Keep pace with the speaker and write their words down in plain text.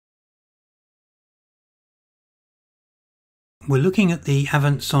We're looking at the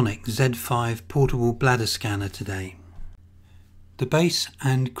AvantSonic Z5 portable bladder scanner today. The base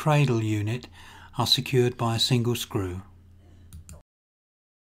and cradle unit are secured by a single screw.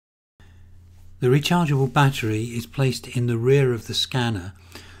 The rechargeable battery is placed in the rear of the scanner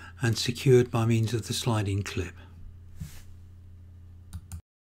and secured by means of the sliding clip.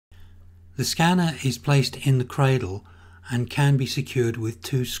 The scanner is placed in the cradle and can be secured with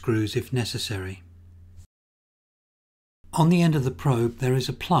 2 screws if necessary. On the end of the probe there is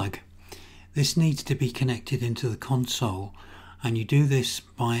a plug. This needs to be connected into the console, and you do this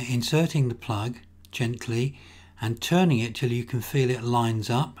by inserting the plug gently and turning it till you can feel it lines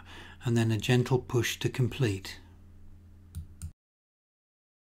up, and then a gentle push to complete.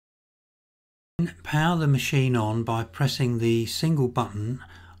 Power the machine on by pressing the single button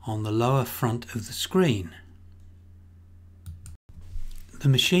on the lower front of the screen. The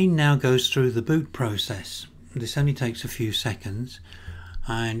machine now goes through the boot process. This only takes a few seconds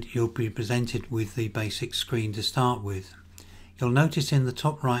and you'll be presented with the basic screen to start with. You'll notice in the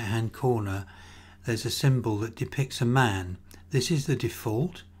top right hand corner there's a symbol that depicts a man. This is the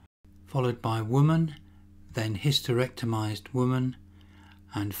default, followed by woman, then hysterectomized woman,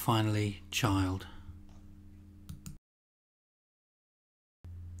 and finally child.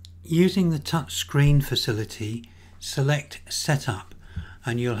 Using the touch screen facility, select Setup,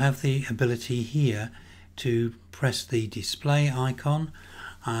 and you'll have the ability here to press the display icon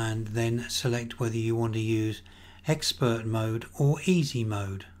and then select whether you want to use expert mode or easy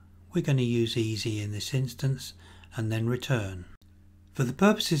mode. We're going to use easy in this instance, and then return. For the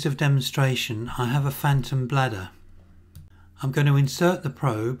purposes of demonstration, I have a phantom bladder. I'm going to insert the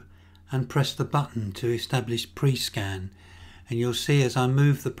probe and press the button to establish pre-scan, and you'll see as I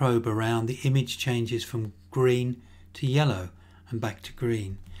move the probe around the image changes from green to yellow and back to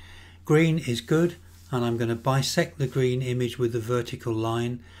green. Green is good, and I'm going to bisect the green image with the vertical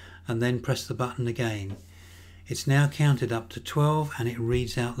line and then press the button again. It's now counted up to 12 and it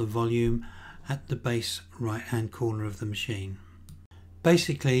reads out the volume at the base right hand corner of the machine.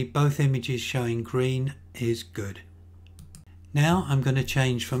 Basically both images showing green is good. Now I'm going to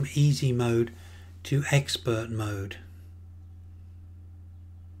change from easy mode to expert mode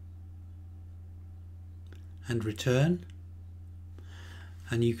and return,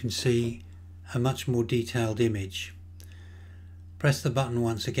 and you can see a much more detailed image. Press the button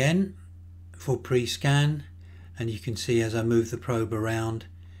once again for pre-scan, and you can see as I move the probe around,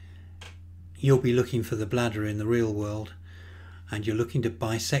 you'll be looking for the bladder in the real world and you're looking to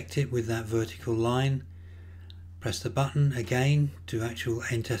bisect it with that vertical line. Press the button again to actual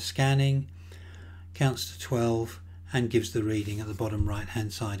enter scanning, counts to 12 and gives the reading at the bottom right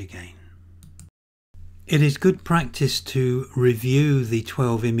hand side again. It is good practice to review the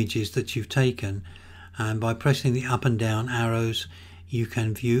 12 images that you've taken, and by pressing the up and down arrows you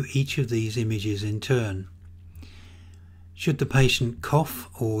can view each of these images in turn. Should the patient cough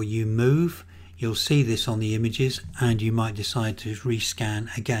or you move, you'll see this on the images and you might decide to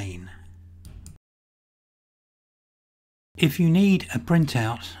rescan again. If you need a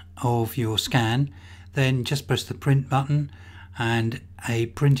printout of your scan, then just press the print button and a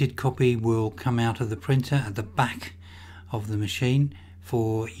printed copy will come out of the printer at the back of the machine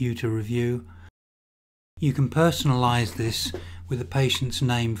for you to review. You can personalize this with a patient's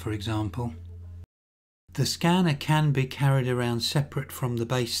name, for example. The scanner can be carried around separate from the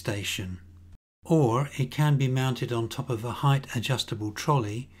base station, or it can be mounted on top of a height adjustable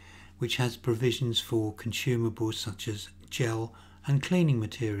trolley which has provisions for consumables such as gel and cleaning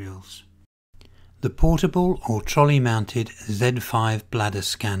materials. The portable or trolley mounted Z5 bladder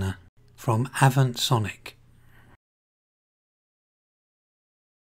scanner from AvantSonic.